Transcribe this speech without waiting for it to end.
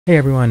Hey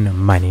everyone,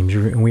 my name's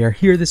Rewt and we are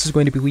here. This is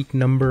going to be week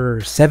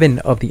number 7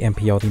 of the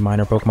MPL, the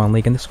Minor Pokemon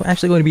League, and this is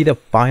actually going to be the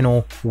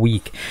final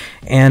week.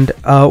 And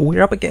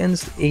we're up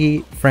against a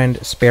friend,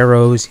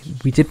 Sparrows.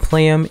 We did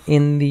play him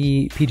in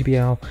the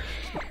PGBL.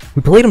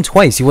 We played him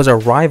twice. He was our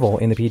rival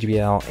in the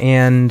PGBL,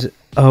 and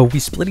we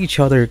split each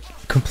other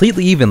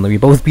completely evenly. We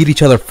both beat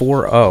each other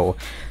 4-0.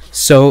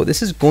 So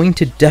this is going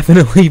to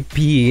definitely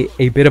be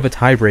a bit of a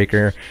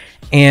tiebreaker,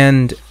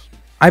 and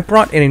I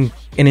brought in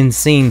an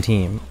insane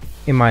team,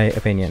 in my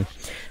opinion.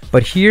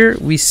 But here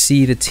we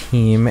see the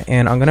team,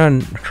 and I'm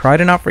gonna try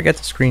to not forget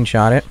to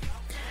screenshot it.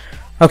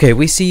 Okay,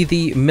 we see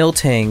the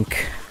Miltank,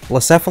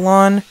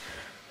 Blacephalon,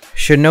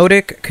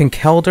 Shiinotic,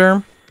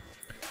 Conkeldurr,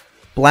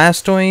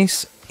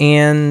 Blastoise,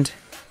 and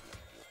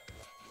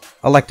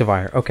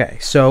Electivire. Okay,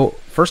 so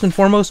first and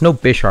foremost, no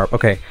Bisharp.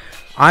 Okay,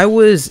 I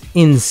was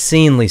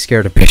insanely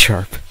scared of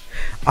Bisharp.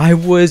 I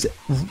was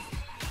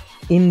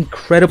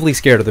incredibly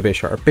scared of the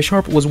Bisharp.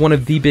 Bisharp was one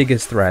of the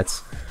biggest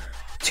threats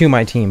to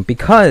my team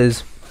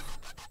because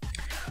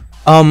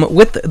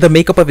with the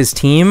makeup of his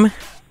team,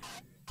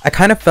 I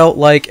kind of felt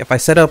like if I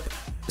set up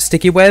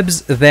sticky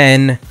webs,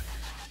 then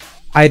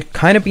I'd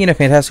kind of be in a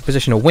fantastic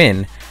position to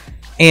win,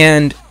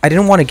 and I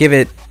didn't want to give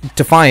it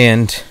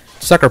Defiant,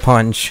 Sucker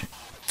Punch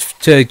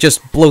to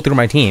just blow through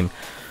my team.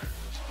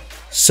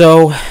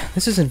 So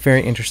this is a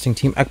very interesting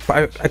team. I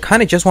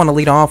kind of just want to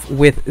lead off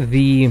with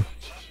the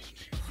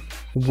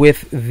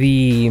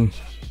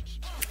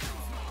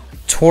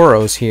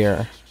Tauros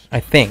here. I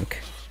think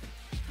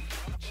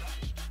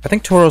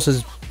Tauros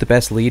is the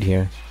best lead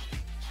here.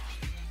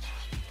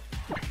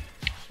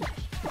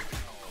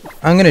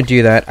 I'm gonna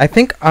do that. I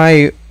think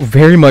I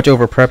very much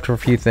over-prepped for a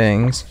few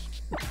things.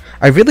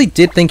 I really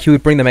did think he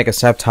would bring the Mega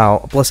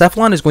Sceptile.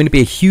 Blacephalon is going to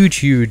be a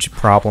huge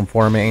problem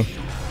for me.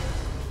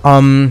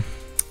 But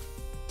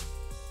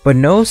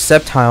no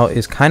Sceptile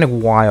is kind of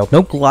wild.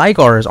 No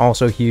Gligar is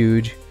also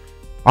huge.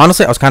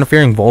 Honestly, I was kind of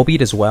fearing Volbeat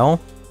as well.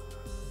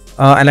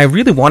 And I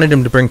really wanted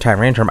him to bring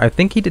Tyrantrum. I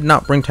think he did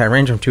not bring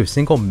Tyrantrum to a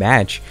single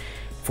match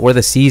for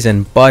the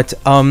season. But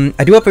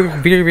I do have a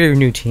very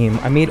new team.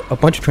 I made a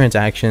bunch of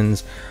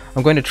transactions.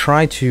 I'm going to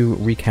try to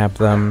recap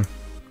them.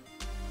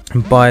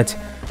 But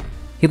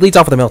he leads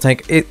off with a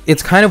Miltank.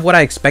 It's kind of what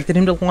I expected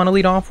him to want to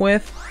lead off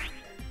with,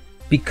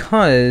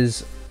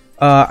 because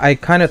I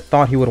kind of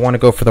thought he would want to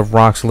go for the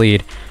Rocks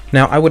lead.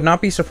 Now, I would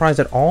not be surprised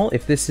at all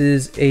if this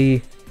is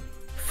a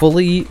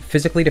fully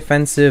physically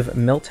defensive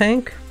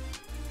Miltank.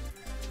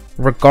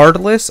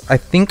 Regardless, I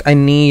think I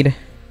need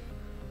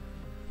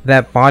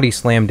that body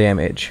slam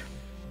damage.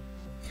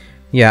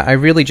 Yeah, I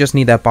really just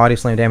need that body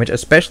slam damage,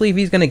 especially if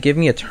he's going to give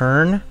me a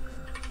turn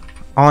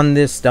on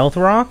this Stealth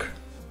Rock.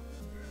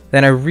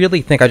 Then I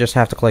really think I just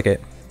have to click it.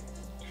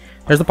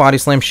 There's the body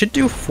slam. Should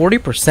do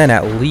 40%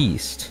 at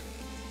least.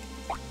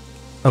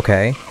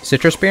 Okay,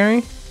 Citrus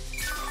Berry?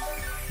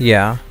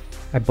 Yeah,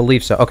 I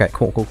believe so. Okay,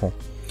 cool.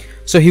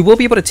 So he will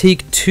be able to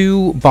take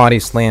 2 body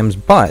slams,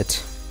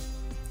 but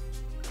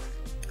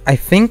I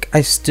think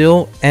I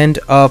still end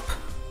up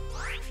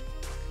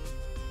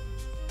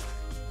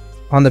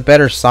on the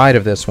better side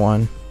of this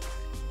one.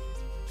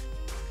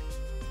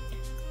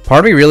 Part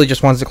of me really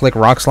just wants to click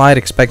Rock Slide,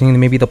 expecting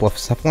maybe the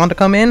Blacephalon to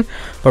come in,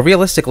 but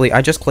realistically,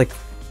 I just click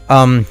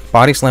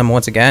Body Slam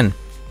once again.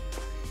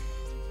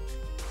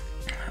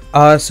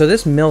 So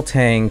this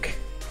Miltank,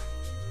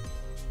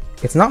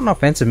 it's not an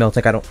offensive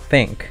Miltank, I don't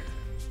think.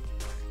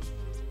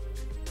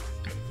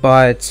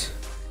 But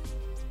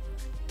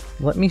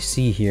let me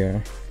see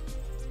here.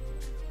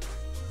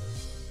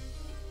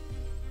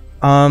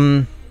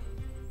 That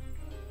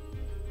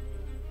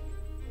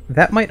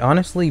might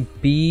honestly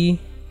be...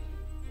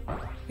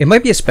 It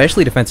might be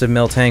especially defensive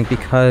Miltank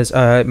because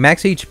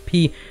max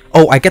HP...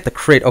 Oh, I get the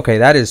crit. Okay,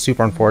 that is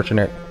super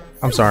unfortunate.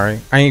 I'm sorry.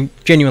 I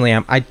genuinely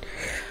am.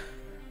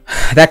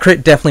 That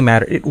crit definitely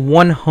mattered. It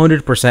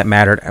 100%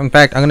 mattered. In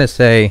fact, I'm gonna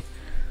say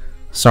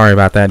sorry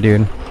about that,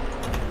 dude.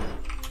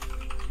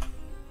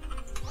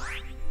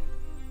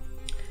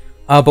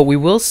 But we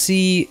will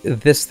see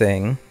this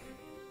thing.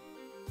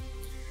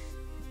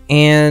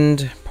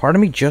 And part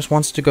of me just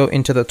wants to go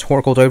into the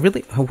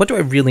Torkoal. What do I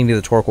really need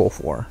the Torkoal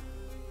for?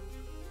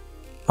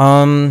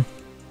 I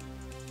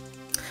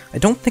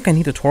don't think I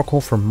need the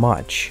Torkoal for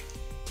much.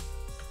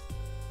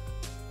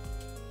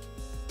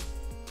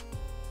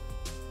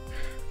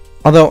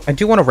 Although, I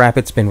do want a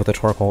Rapid Spin with the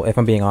Torkoal, if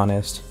I'm being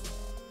honest.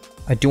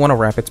 I do want a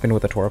Rapid Spin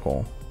with the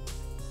Torkoal.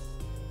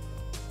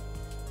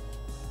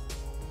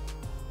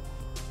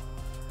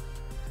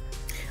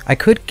 I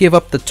could give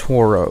up the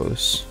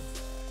Tauros.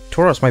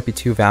 Tauros might be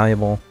too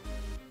valuable.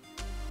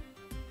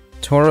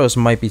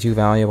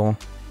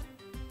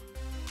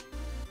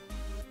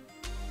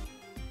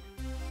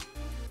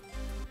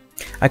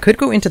 I could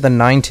go into the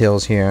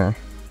Ninetales here.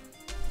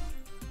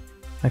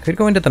 I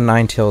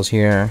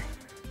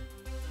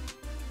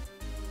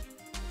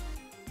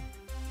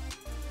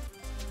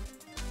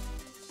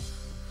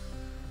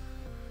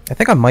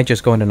think I might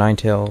just go into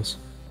Ninetales.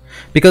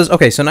 Because,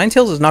 okay, so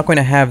Ninetales is not going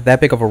to have that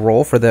big of a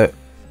role for the,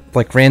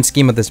 like, grand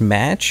scheme of this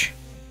match.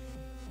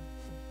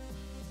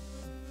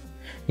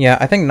 Yeah,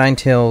 I think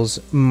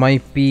Ninetales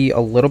might be a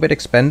little bit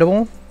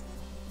expendable.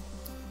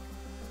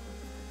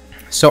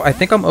 So I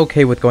think I'm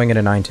okay with going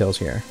into Ninetales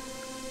here.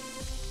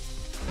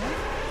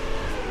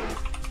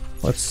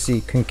 Let's see,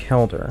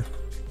 Conkeldurr.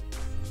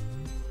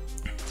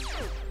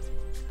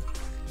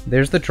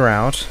 There's the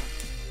Drought.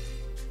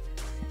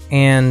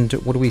 And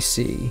what do we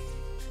see?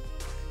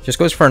 Just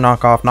goes for a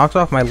knockoff. Knocks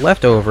off my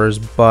leftovers,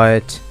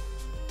 but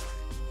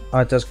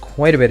it does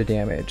quite a bit of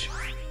damage.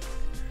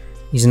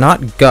 He's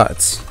not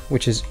Guts,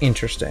 which is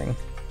interesting.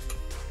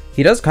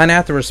 He does kind of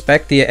have to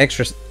respect the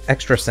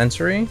extra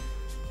sensory.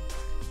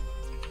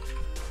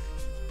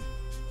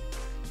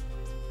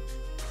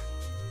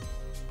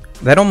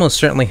 That almost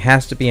certainly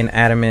has to be an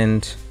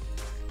adamant.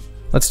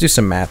 Let's do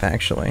some math,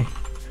 actually.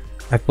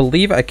 I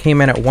believe I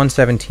came in at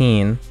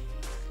 117.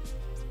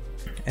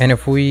 And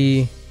if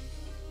we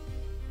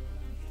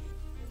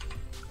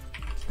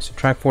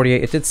subtract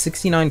 48, it did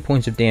 69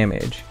 points of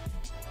damage.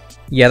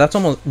 Yeah, that's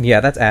almost, yeah,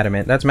 that's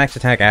adamant. That's max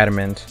attack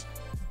adamant.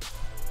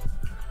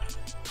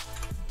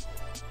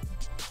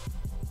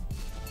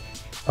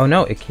 Oh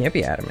no, it can't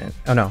be adamant.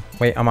 Oh no,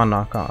 wait, I'm on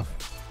knockoff.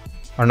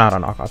 Or not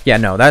on knockoff. Yeah,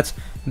 no, that's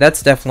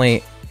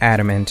definitely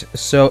adamant.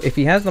 So if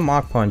he has the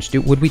Mach Punch,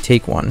 would we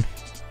take one?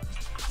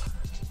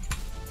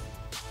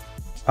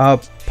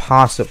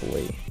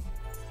 Possibly.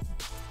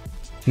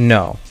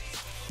 No.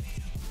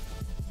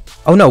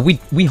 Oh no, we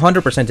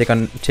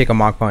 100% take a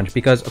Mach Punch,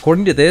 because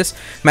according to this,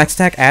 max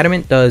attack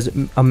adamant does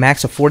a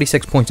max of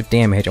 46 points of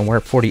damage, and we're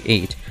at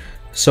 48.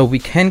 So we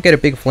can get a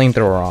big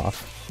flamethrower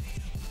off.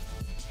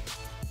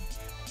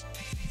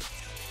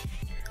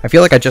 I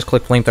feel like I just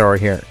clicked flamethrower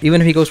here.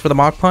 Even if he goes for the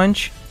Mach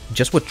Punch,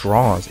 just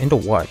withdraws into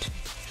what?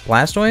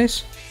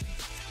 Blastoise?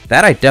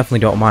 That I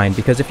definitely don't mind,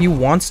 because if he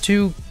wants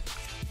to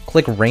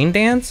click Rain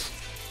Dance,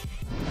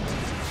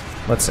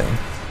 let's see.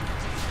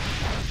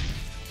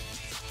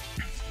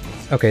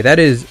 Okay, that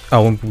is...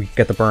 Oh, we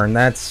get the burn.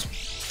 That's,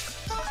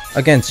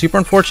 again, super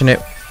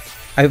unfortunate.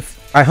 I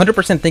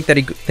 100% think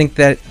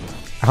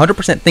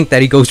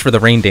that he goes for the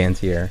Rain Dance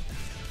here.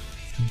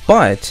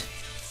 But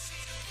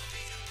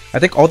I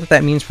think all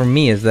that means for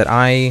me is that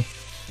I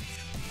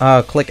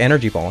click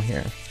Energy Ball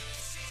here.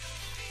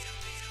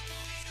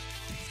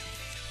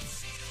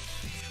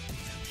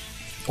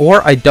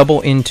 Or I double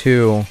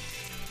into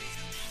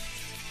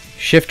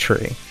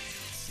SHIFTRY.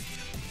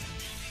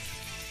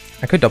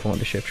 I could double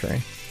into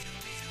SHIFTRY.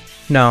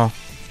 No.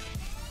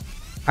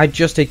 I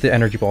just take the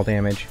Energy Ball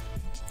damage.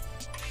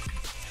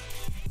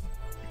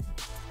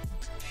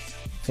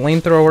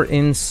 Flamethrower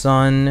in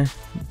Sun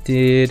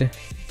did...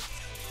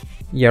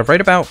 Yeah, right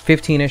about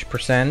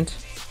 15-ish%.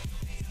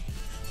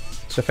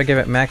 So if I give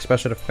it max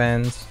special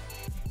defense...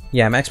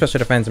 Yeah, max special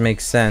defense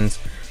makes sense.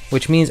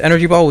 Which means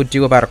Energy Ball would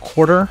do about a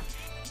quarter.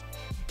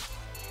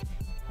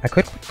 I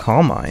could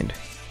Calm Mind.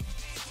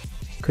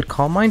 Could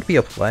Calm Mind be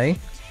a play?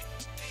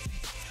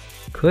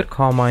 Could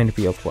Calm Mind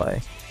be a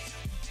play?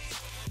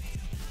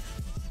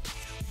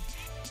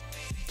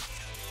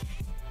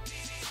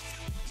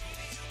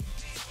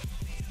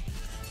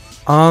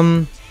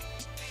 I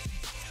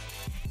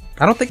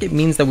don't think it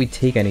means that we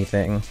take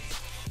anything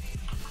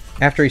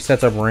after he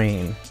sets up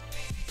Rain.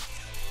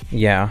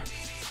 Yeah.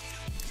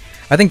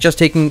 I think just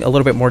taking a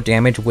little bit more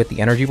damage with the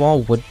Energy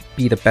Ball would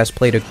be the best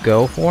play to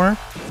go for.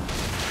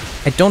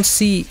 I don't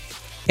see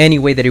any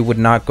way that he would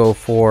not go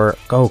for...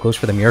 Oh, goes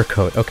for the Mirror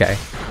Coat. Okay.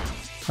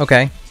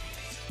 Okay.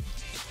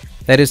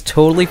 That is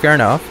totally fair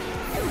enough.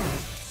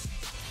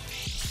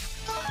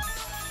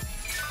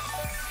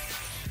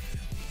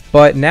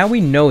 But now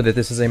we know that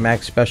this is a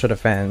max special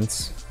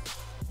defense.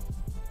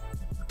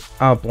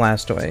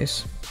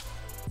 Blastoise.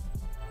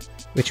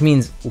 Which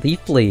means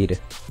Leaf Blade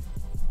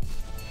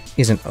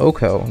is an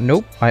Oko.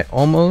 Nope, I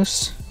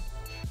almost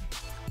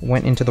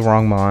went into the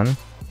wrong Mon.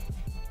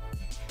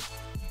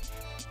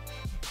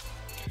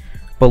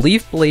 But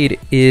Leaf Blade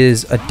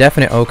is a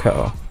definite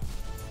Oko.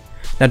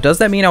 Now, does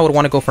that mean I would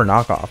want to go for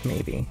knockoff,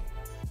 maybe?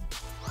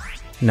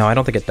 No, I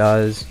don't think it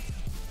does.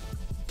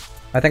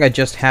 I think I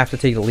just have to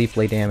take the Leaf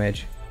Blade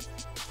damage.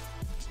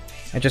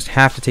 I just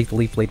have to take the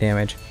Leaf Blade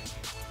damage.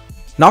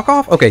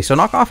 Knockoff? Okay, so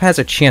knockoff has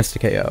a chance to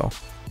KO.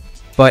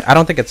 But I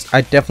don't think it's...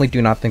 I definitely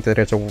do not think that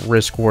it's a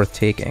risk worth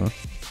taking.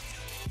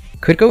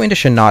 Could go into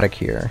Shiinotic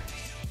here.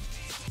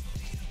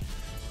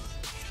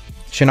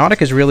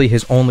 Shiinotic is really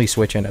his only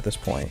switch in at this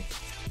point.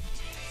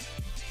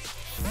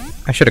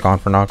 I should have gone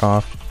for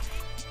knockoff.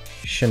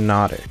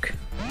 Shiinotic.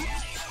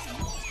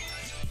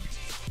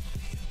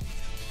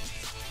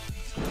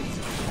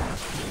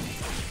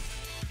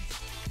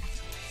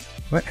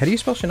 What? How do you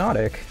spell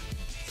Shiinotic?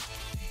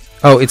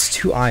 Oh, it's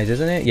 2 eyes,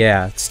 isn't it?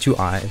 Yeah, it's 2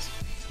 eyes.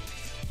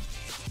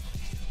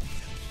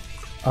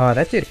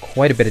 That did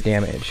quite a bit of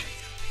damage.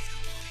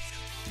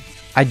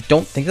 I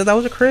don't think that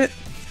was a crit.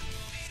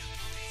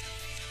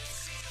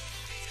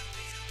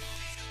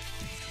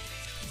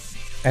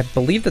 I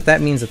believe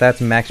that means that that's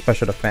max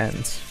special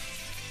defense.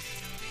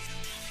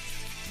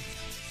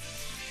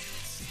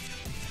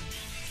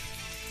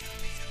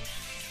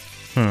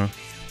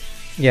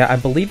 Yeah, I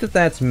believe that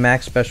that's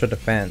max special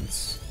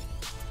defense.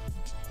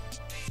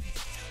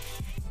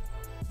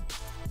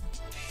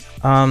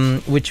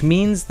 which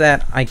means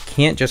that I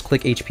can't just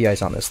click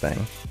HPIs on this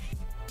thing.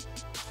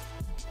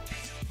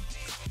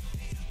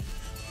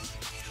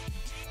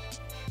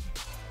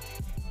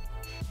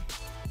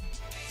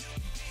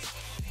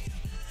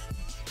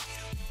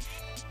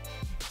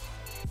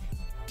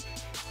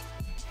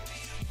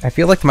 I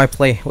feel like my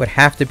play would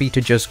have to be to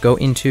just go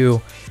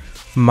into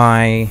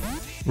my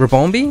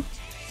Rabombi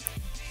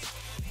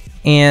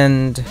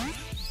and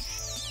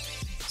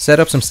set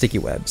up some sticky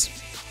webs.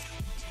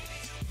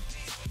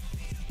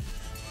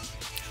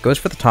 Goes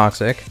for the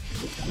toxic.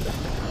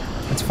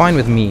 That's fine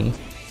with me.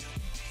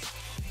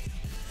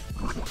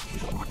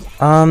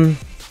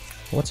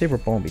 What's a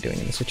Rabombi doing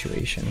in this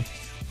situation?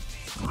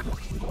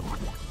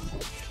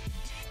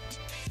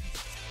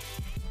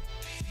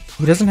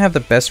 He doesn't have the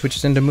best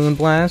switches into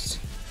Moonblast.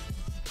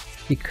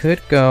 He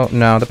could go...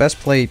 No, the best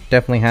play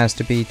definitely has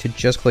to be to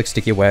just click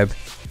Sticky Web.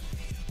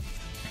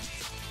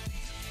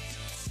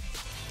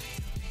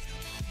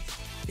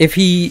 If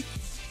he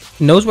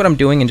knows what I'm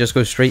doing and just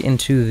goes straight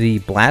into the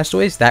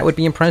Blastoise, that would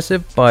be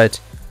impressive,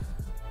 but...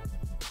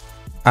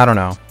 I don't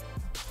know.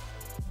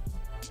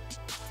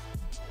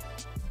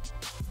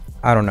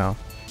 I don't know.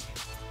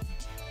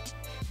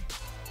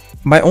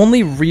 My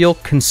only real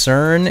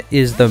concern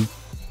is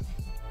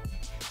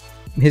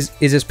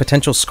his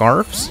potential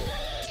Scarfs.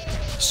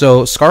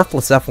 So Scarf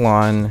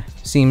Blacephalon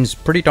seems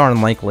pretty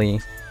darn likely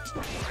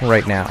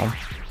right now.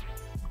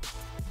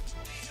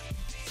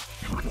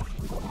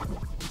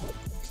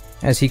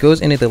 As he goes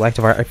into the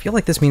Electivire, I feel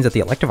like this means that the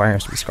Electivire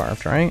has to be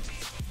Scarfed, right?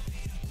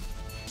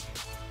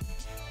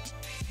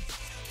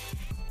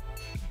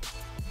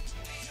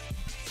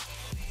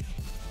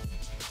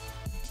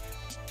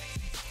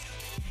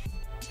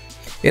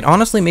 It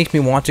honestly makes me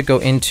want to go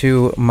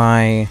into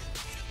my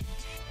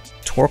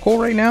Torkoal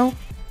right now.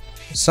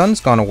 Sun's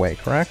gone away,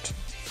 correct?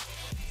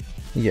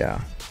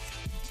 Yeah.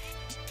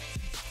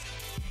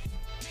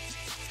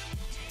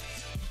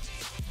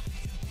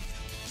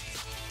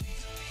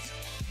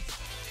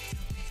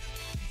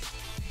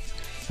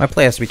 My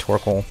play has to be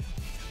Torkoal.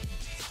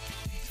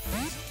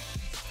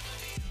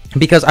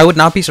 Because I would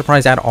not be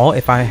surprised at all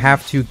if I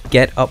have to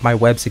get up my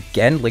webs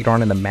again later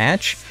on in the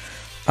match.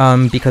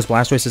 Because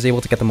Blastoise is able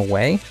to get them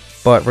away.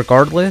 But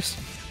regardless,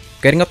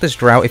 getting up this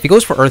Drought, if he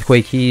goes for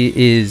Earthquake, he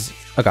is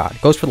a god.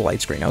 Goes for the Light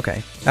Screen,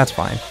 okay. That's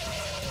fine.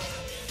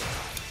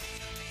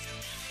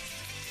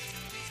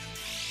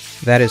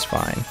 That is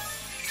fine.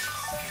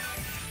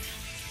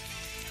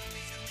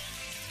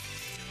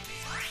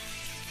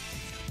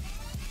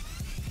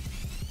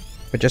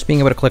 But just being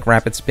able to click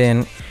Rapid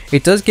Spin,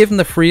 it does give him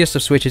the freest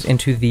of switches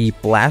into the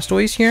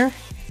Blastoise here.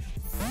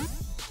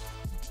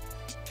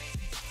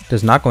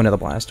 Does not go into the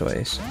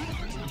Blastoise.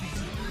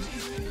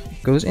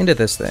 Goes into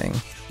this thing.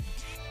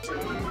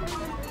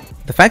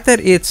 The fact that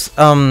it's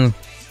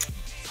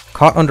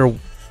caught under...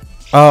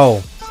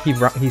 Oh,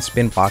 he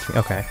spin blocked me.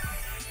 Okay.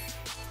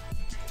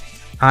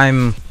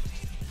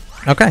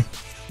 Okay.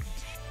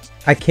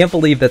 I can't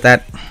believe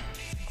that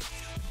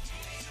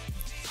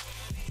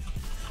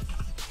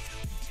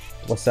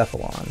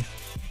Blacephalon.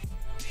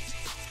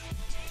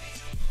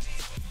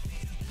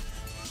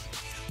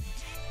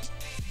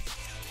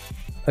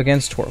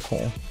 Against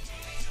Torkoal.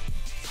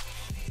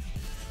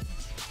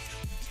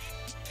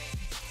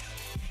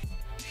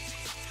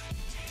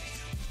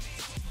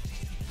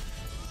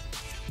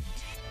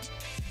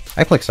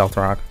 I click Stealth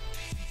Rock.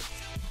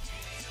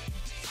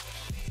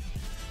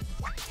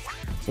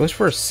 Goes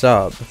for a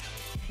sub.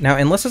 Now,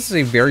 unless this is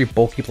a very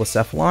bulky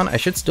Blacephalon, I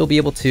should still be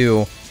able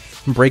to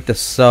break the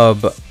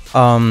sub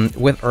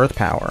with Earth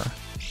Power.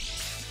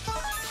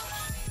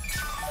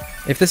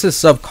 If this is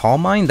sub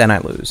Calm Mind, then I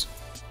lose.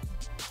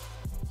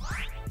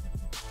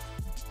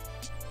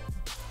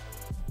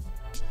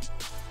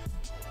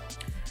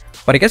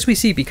 But I guess we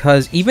see,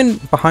 because even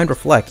behind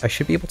Reflect, I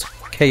should be able to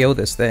KO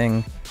this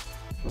thing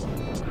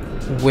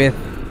with...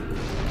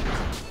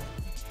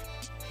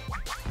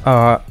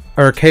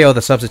 or KO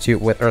the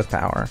substitute with Earth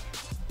Power.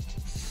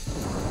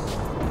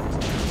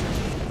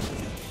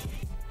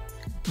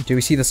 Do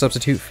we see the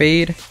substitute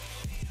fade?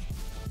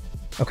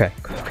 Okay,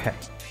 okay.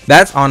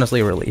 That's honestly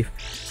a relief.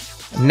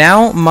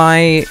 Now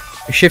my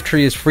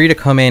SHIFTRY is free to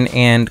come in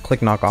and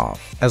click Knock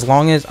Off, as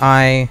long as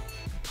I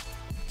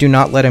do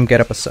not let him get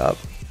up a sub.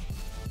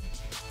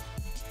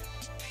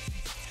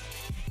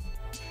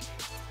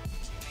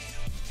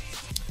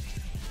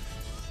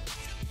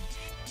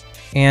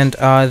 And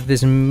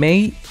this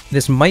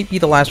might be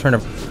the last turn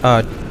of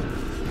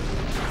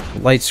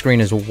Light Screen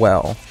as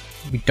well.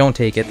 We don't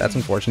take it, that's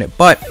unfortunate.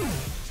 But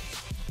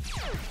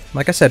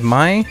like I said,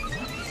 oh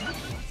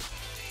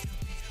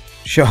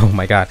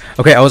my god.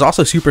 Okay, I was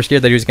also super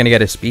scared that he was gonna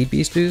get a Speed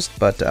Beast boost,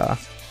 but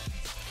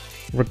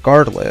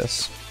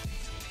regardless.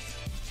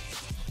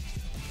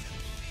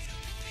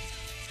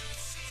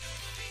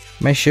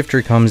 My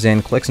SHIFTRY comes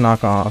in, clicks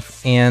Knock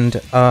Off,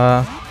 and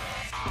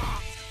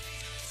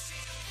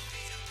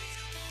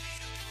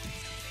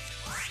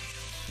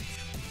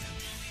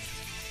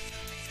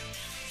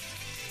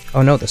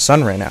oh no, the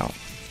sun ran out.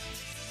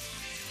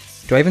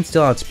 Do I even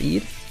still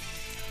outspeed?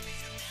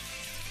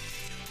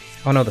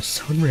 Oh no, the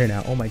sun ran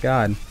out. Oh my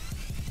god.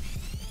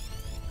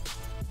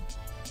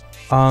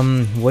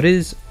 What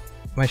is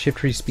my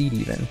SHIFTRY speed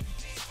even?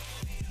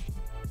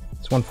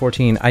 It's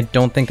 114. I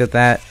don't think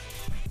that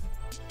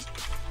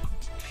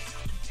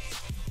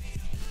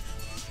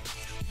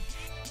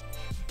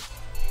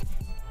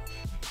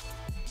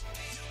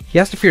he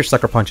has to fear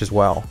Sucker Punch as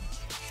well.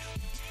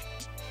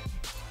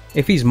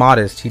 If he's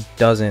modest, he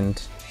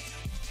doesn't.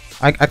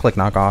 I click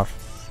knock off.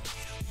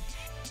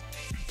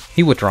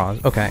 He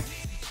withdraws. Okay.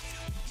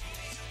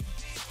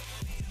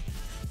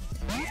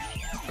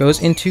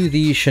 Goes into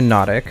the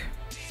Shinotic.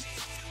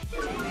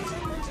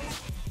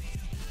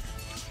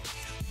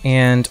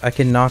 And I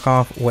can knock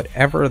off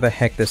whatever the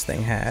heck this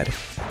thing had.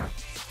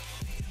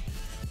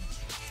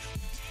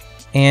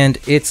 And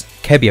it's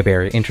Kebia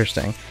Berry.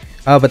 Interesting.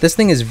 But this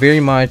thing is very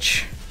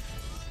much...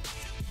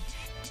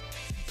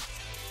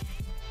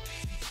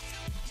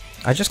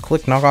 I just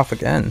click knock off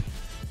again,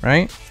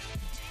 right?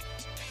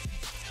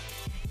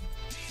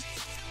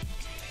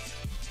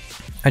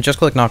 I just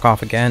click knock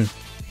off again.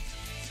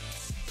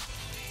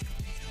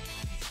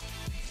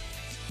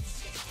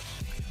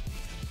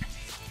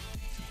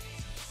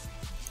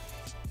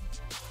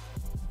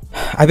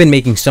 I've been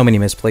making so many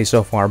misplays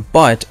so far,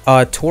 but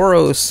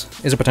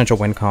Tauros is a potential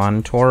win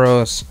con.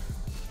 Tauros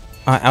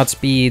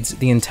outspeeds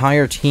the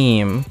entire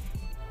team.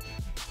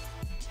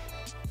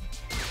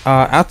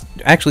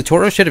 Actually,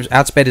 Tauros should have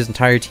outsped his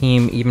entire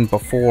team even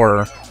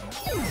before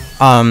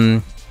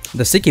the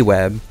Sticky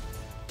Web.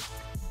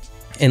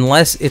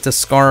 Unless it's a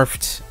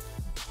Scarfed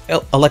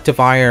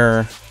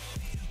Electivire...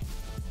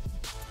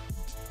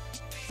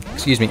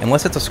 Excuse me,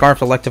 unless it's a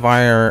Scarfed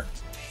Electivire...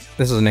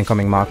 This is an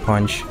incoming Mach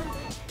Punch.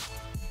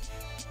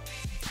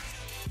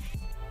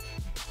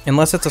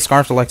 Unless it's a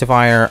Scarfed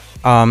Electivire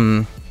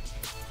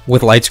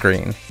with Light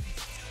Screen.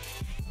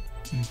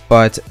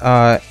 But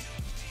I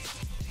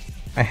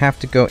have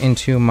to go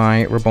into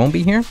my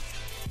Rabombi here.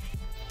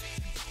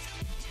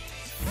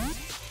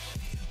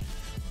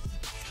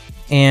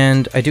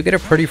 And I do get a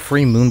pretty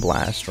free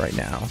Moonblast right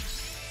now.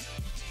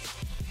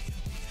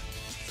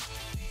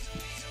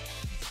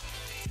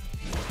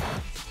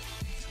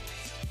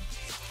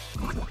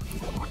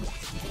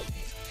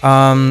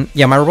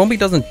 Yeah, my Rabombi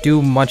doesn't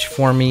do much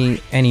for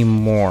me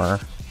anymore.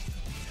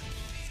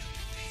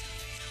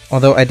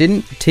 Although I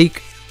didn't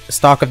take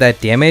stock of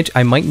that damage,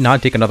 I might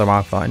not take another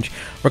Mach Punch.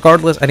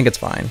 Regardless, I think it's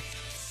fine.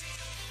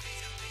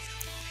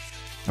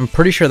 I'm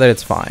pretty sure that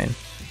it's fine.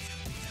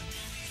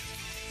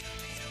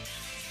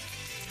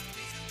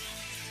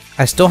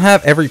 I still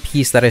have every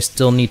piece that I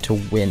still need to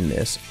win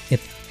this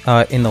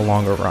in the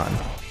longer run.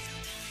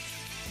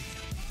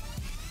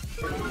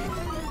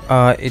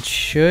 It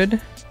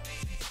should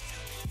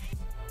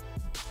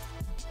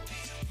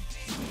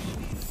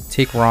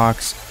take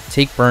rocks,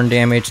 take burn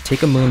damage,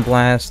 take a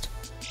Moonblast.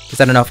 Is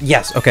that enough?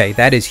 Yes, okay,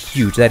 that is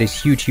huge. That is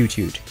huge, huge,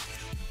 huge.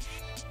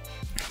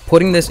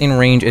 Putting this in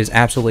range is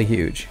absolutely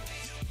huge.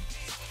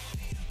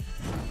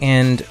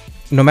 And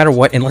no matter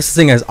what, unless this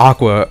thing has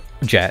Aqua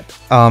Jet,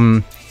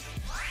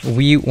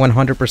 we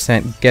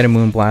 100% get a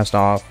Moonblast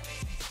off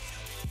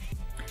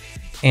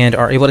and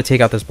are able to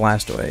take out this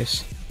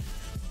Blastoise.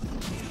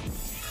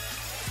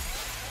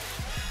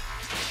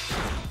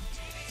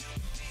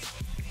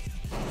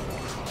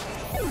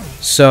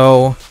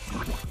 So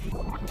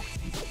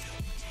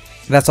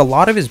that's a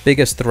lot of his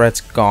biggest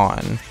threats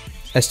gone.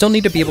 I still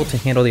need to be able to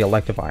handle the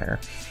Electivire.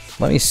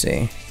 Let me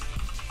see.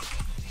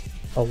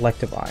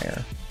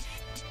 Electivire.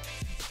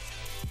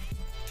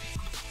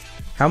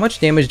 How much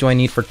damage do I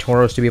need for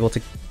Tauros to be able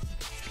to...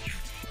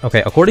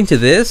 Okay, according to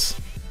this,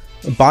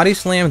 Body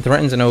Slam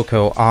threatens an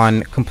Oko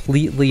on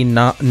completely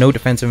no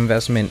defensive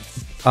investment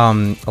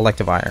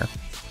Electivire.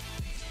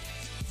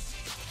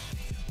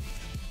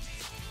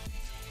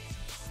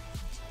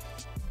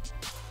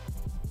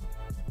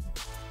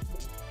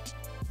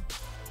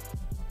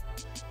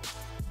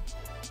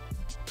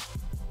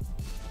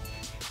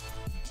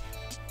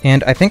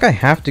 And I think I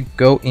have to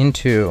go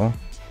into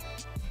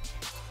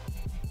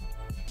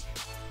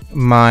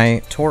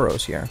my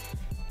Tauros here.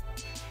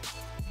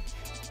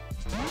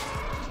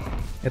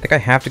 I think I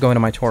have to go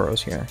into my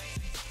Tauros here.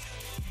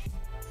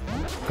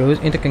 Goes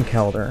into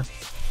Conkeldurr.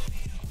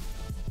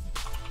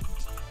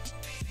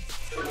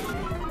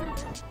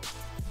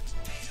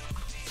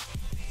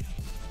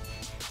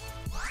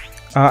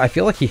 I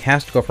feel like he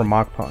has to go for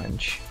Mach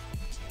Punch.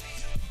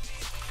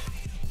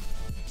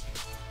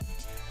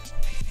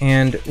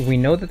 And we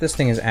know that this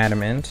thing is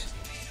adamant.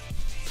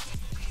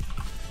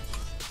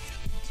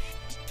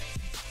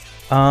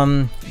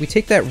 We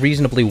take that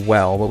reasonably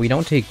well, but we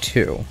don't take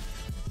two.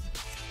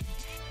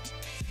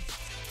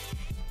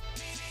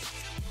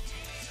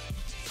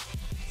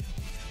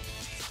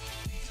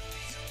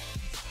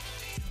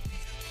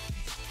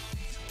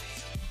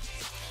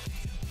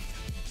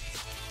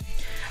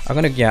 I'm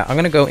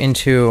gonna go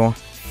into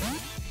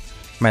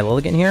my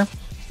Lilligant here.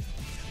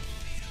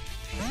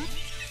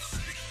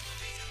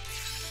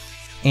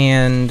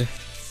 And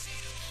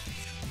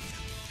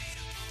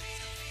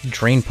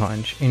Drain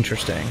Punch,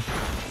 interesting.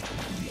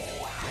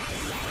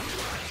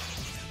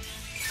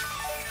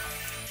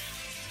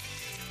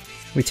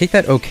 We take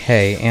that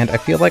okay, and I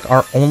feel like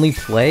our only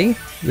play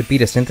would be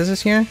to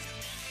Synthesis here.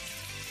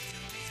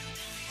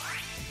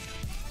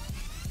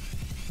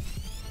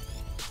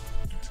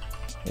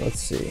 Let's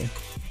see.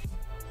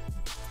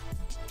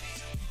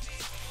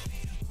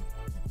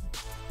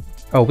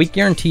 Oh, we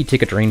guaranteed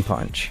take a Drain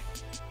Punch.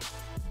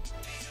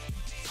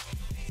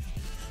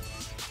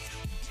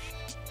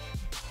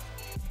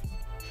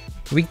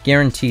 We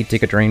guaranteed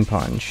take a Drain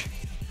Punch.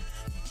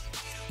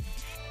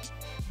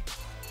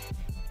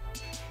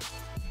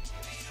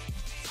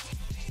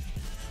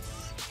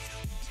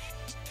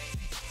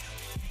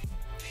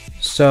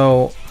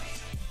 So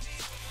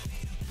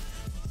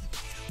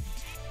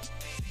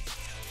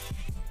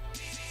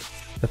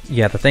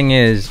yeah, the thing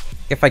is,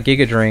 if I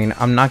Giga Drain,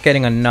 I'm not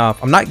getting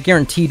enough. I'm not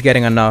guaranteed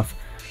getting enough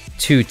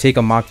to take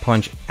a Mach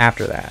Punch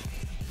after that.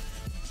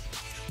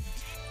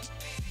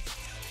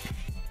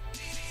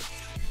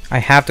 I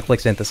have to click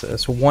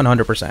Synthesis,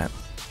 100%.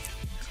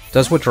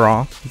 Does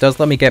withdraw, does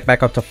let me get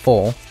back up to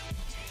full.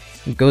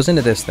 It goes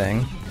into this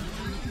thing.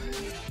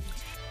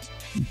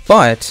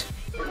 But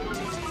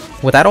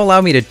what that'll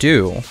allow me to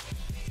do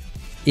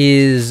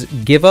is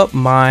give up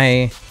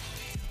my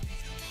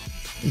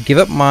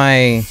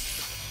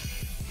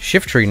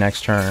SHIFTRY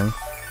next turn,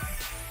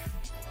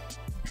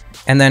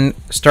 and then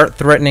start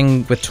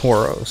threatening with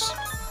Tauros.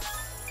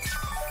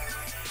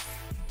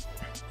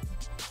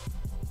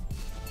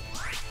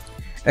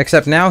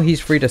 Except now he's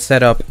free to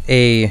set up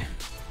a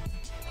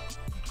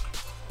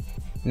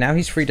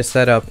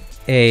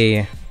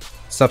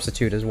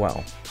substitute as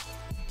well.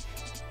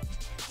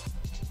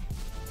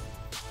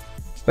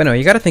 But no,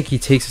 you gotta think he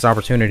takes this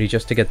opportunity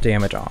just to get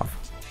damage off.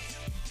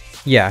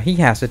 Yeah, he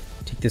has to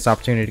take this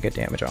opportunity to get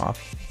damage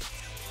off.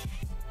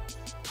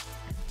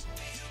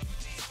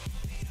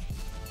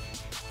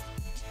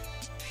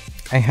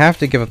 I have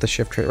to give up the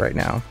SHIFTRY right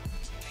now.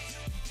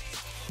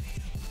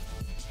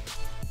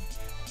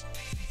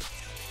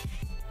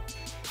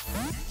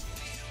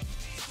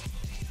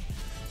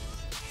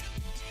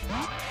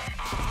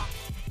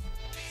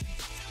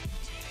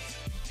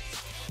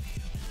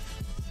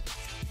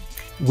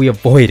 We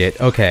avoid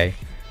it. Okay.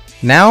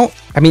 Now,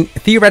 I mean,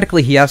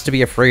 theoretically, he has to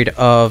be afraid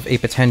of a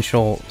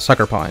potential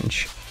Sucker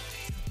Punch.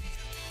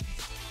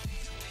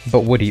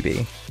 But would he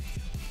be?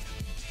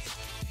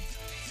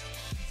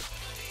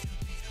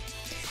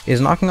 Is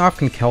knocking off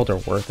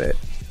Conkeldurr worth it?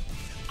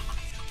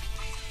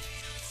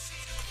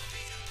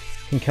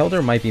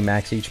 Conkeldurr might be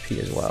max HP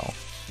as well.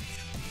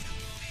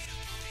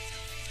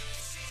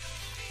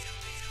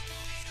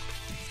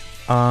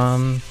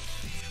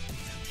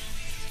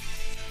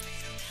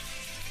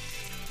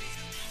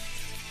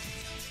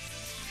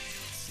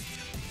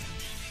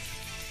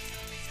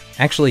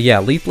 Actually, yeah,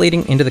 Leaf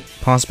Blading into the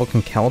possible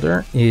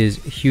Conkeldurr is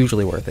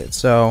hugely worth it.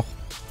 So,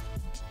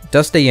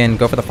 does stay in,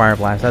 go for the Fire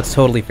Blast. That's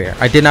totally fair.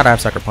 I did not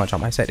have Sucker Punch on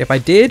my set. If I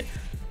did,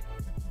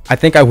 I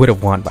think I would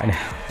have won by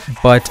now.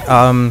 But,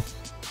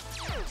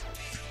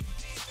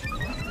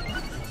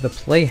 the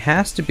play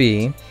has to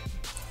be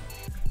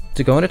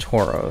to go into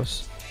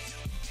Tauros,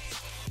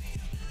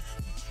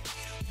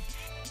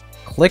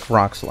 click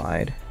Rock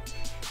Slide,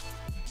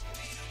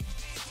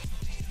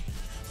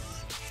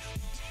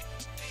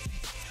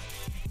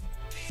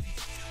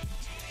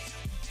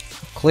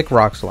 click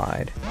Rock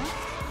Slide.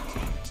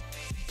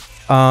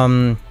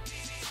 And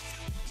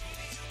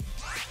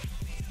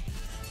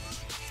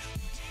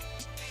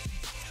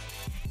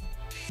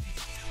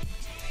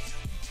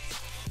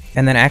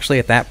then actually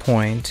at that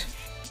point,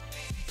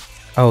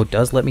 oh,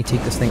 does let me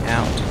take this thing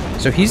out.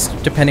 So he's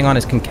depending on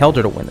his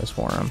Conkeldurr to win this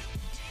for him.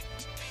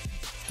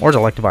 Or his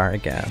Electivire, I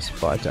guess,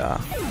 but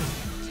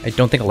I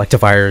don't think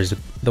Electivire is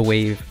the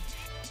wave.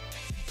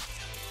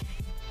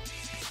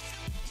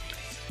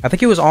 I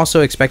think he was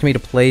also expecting me to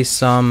play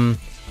some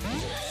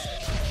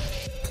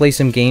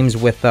games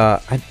with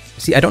I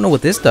don't know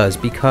what this does,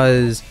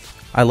 because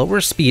I lower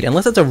speed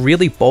unless it's a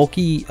really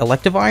bulky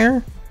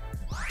Electivire.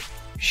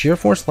 Sheer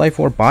Force, Life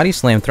Orb, Body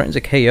Slam threatens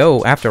a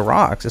KO after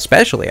rocks,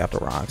 especially after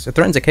rocks. It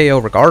threatens a KO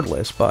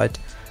regardless, but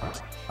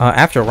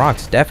after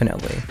rocks,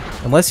 definitely.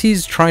 Unless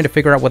he's trying to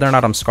figure out whether or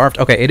not I'm Scarfed.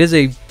 Okay, it is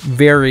a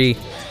very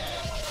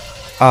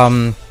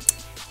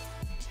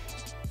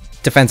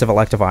defensive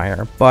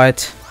Electivire,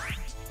 but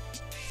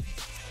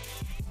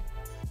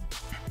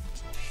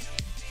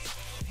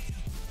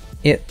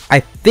I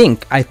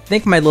think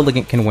my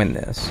Lilligant can win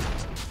this.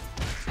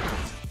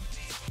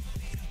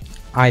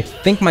 I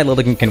think my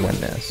Lilligant can win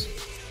this.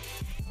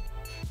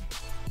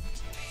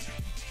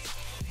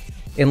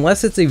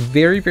 Unless it's a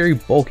very, very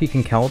bulky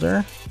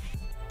Conkeldurr.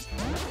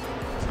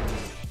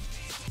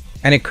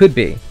 And it could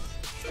be.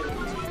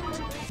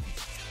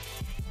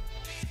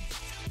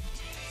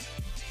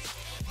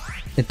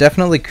 It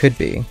definitely could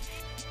be.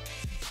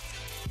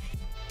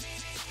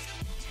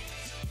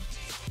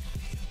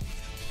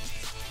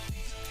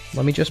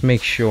 Let me just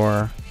make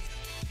sure.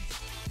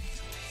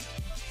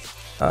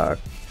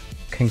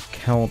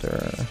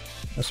 Conkeldurr.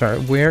 Sorry,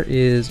 where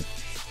is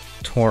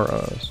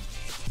Tauros?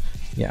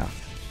 Yeah.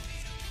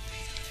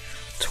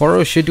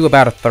 Tauros should do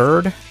about a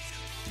third.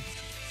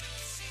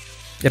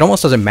 it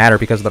almost doesn't matter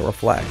because of the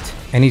reflect.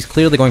 And he's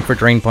clearly going for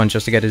Drain Punch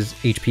just to get his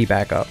HP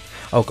back up.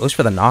 Oh, goes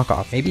for the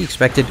knockoff. Maybe he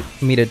expected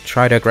me to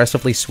try to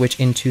aggressively switch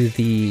into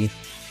the...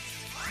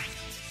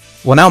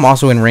 Well, now I'm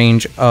also in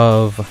range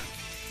of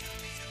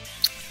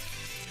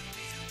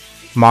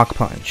Mach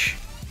Punch.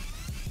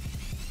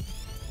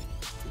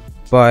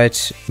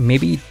 But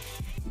maybe...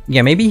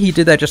 Yeah, maybe he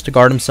did that just to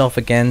guard himself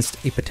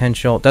against a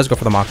potential... Does go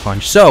for the Mach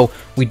Punch. So,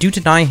 we do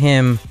deny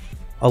him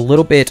a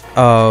little bit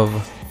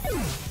of...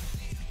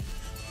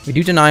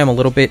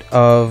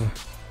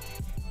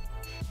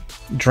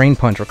 Drain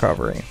Punch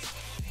recovery.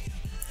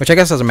 Which I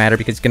guess doesn't matter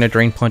because he's going to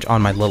Drain Punch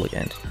on my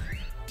Lilligant.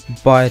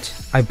 But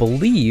I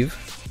believe...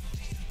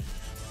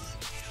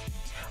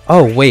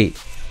 Oh,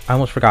 wait. I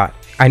almost forgot.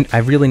 I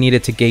really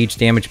needed to gauge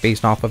damage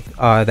based off of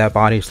that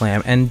Body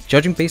Slam. And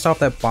judging based off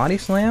that Body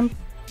Slam,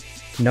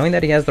 knowing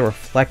that he has the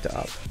Reflect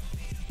up.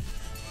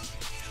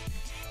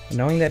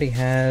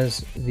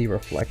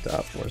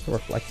 Where's the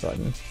Reflect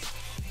button?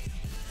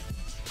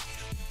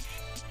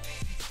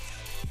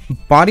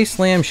 Body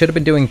Slam should have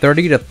been doing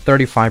 30 to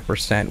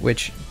 35%,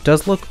 which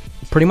does look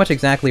pretty much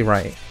exactly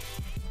right.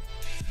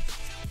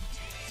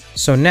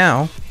 So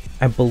now,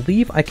 I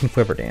believe I can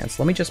Quiver Dance.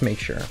 Let me just make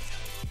sure.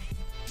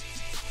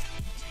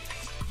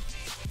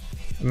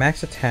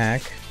 Max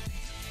attack.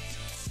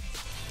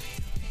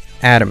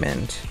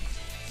 Adamant.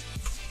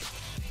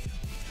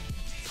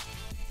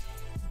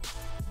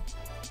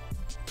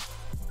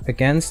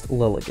 Against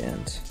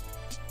Lilligant.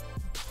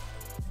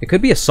 It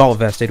could be Assault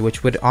Vested,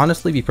 which would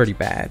honestly be pretty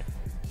bad.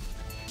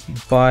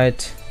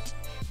 But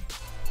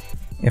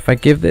if I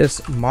give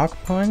this Mach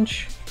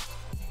Punch,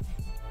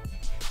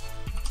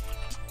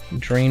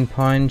 Drain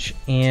Punch,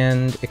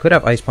 and it could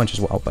have Ice Punch as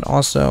well, but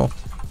also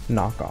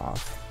Knock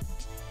Off.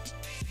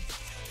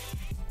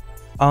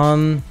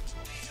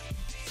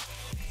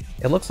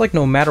 It looks like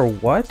no matter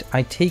what,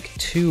 I take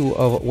 2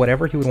 of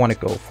whatever he would want to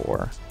go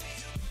for.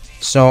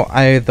 So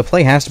the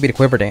play has to be to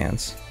Quiver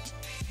Dance.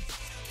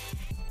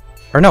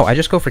 Or no, I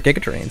just go for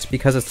Giga Drains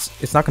because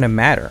it's not going to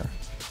matter.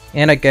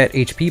 And I get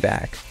HP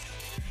back.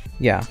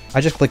 Yeah,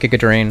 I just click Giga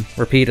Drain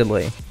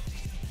repeatedly.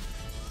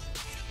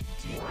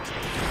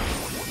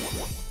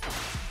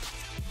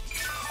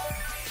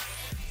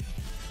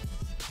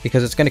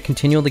 Because it's going to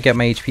continually get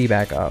my HP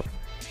back up.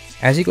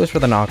 As he goes for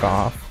the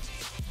knockoff.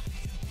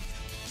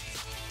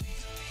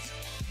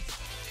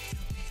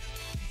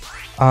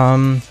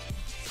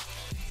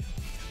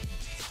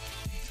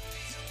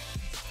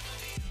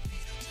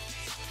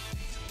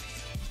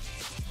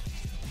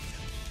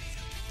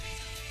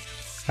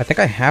 I think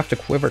I have to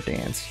Quiver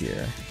Dance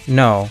here.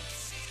 No.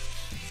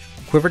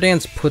 Quiver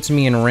Dance puts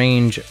me in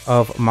range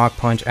of Mach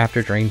Punch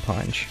after Drain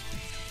Punch.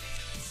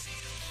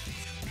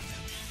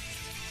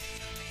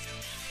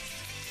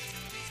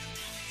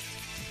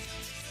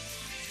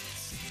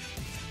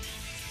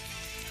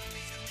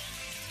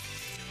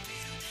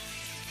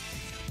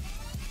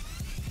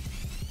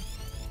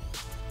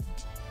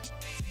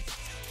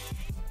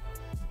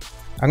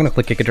 I'm gonna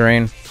click Giga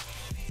Drain.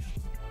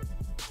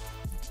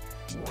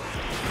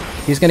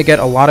 He's gonna get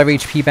a lot of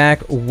HP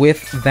back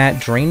with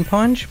that Drain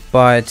Punch,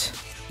 but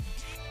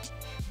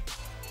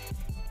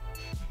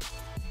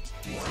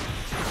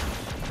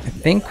I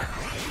think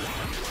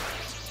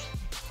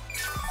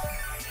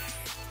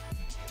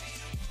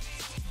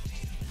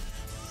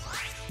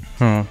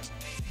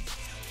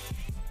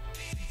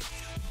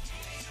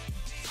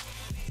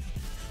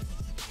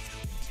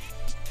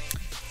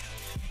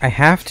I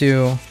have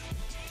to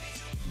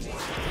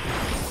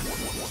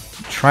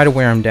try to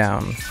wear him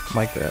down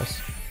like this.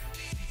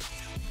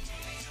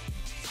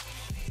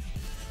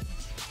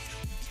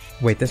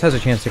 Wait, this has a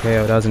chance to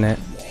KO, doesn't it?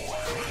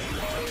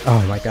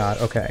 Oh my god,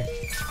 okay.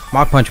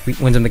 Mach Punch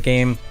wins in the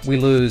game. We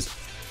lose.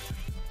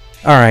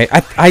 Alright,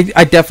 I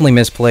definitely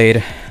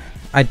misplayed.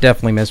 I'm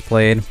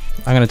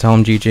gonna tell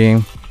him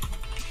GG.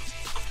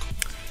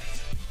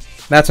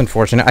 That's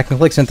unfortunate. I can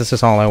click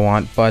Synthesis all I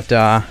want,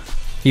 but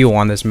he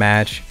won this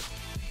match.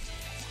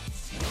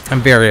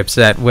 I'm very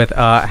upset with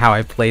how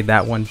I played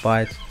that one,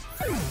 but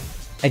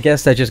I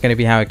guess that's just gonna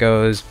be how it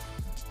goes.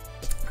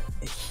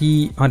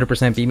 He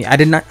 100% beat me. I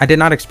did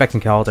not expect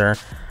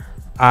Conkeldurr.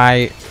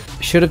 I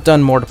should have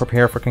done more to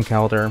prepare for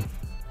Conkeldurr.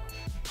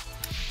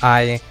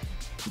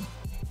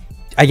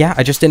 Yeah,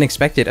 I just didn't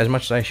expect it as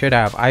much as I should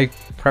have. I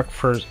prepped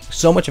for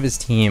so much of his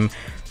team,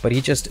 but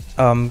he just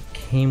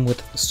came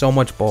with so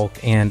much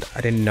bulk, and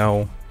I didn't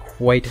know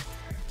quite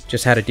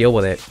just how to deal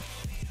with it.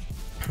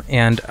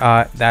 And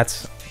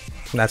that's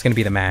gonna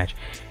be the match.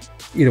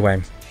 Either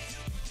way,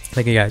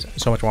 thank you guys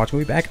so much for watching.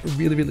 We'll be back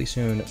really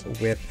soon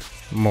with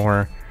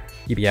more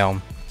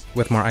EBL,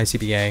 with more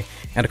ICBA,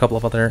 and a couple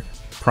of other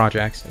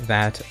projects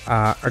that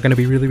are going to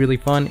be really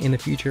fun in the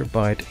future.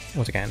 But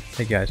once again,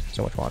 thank you guys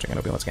so much for watching, and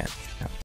I'll be once again out.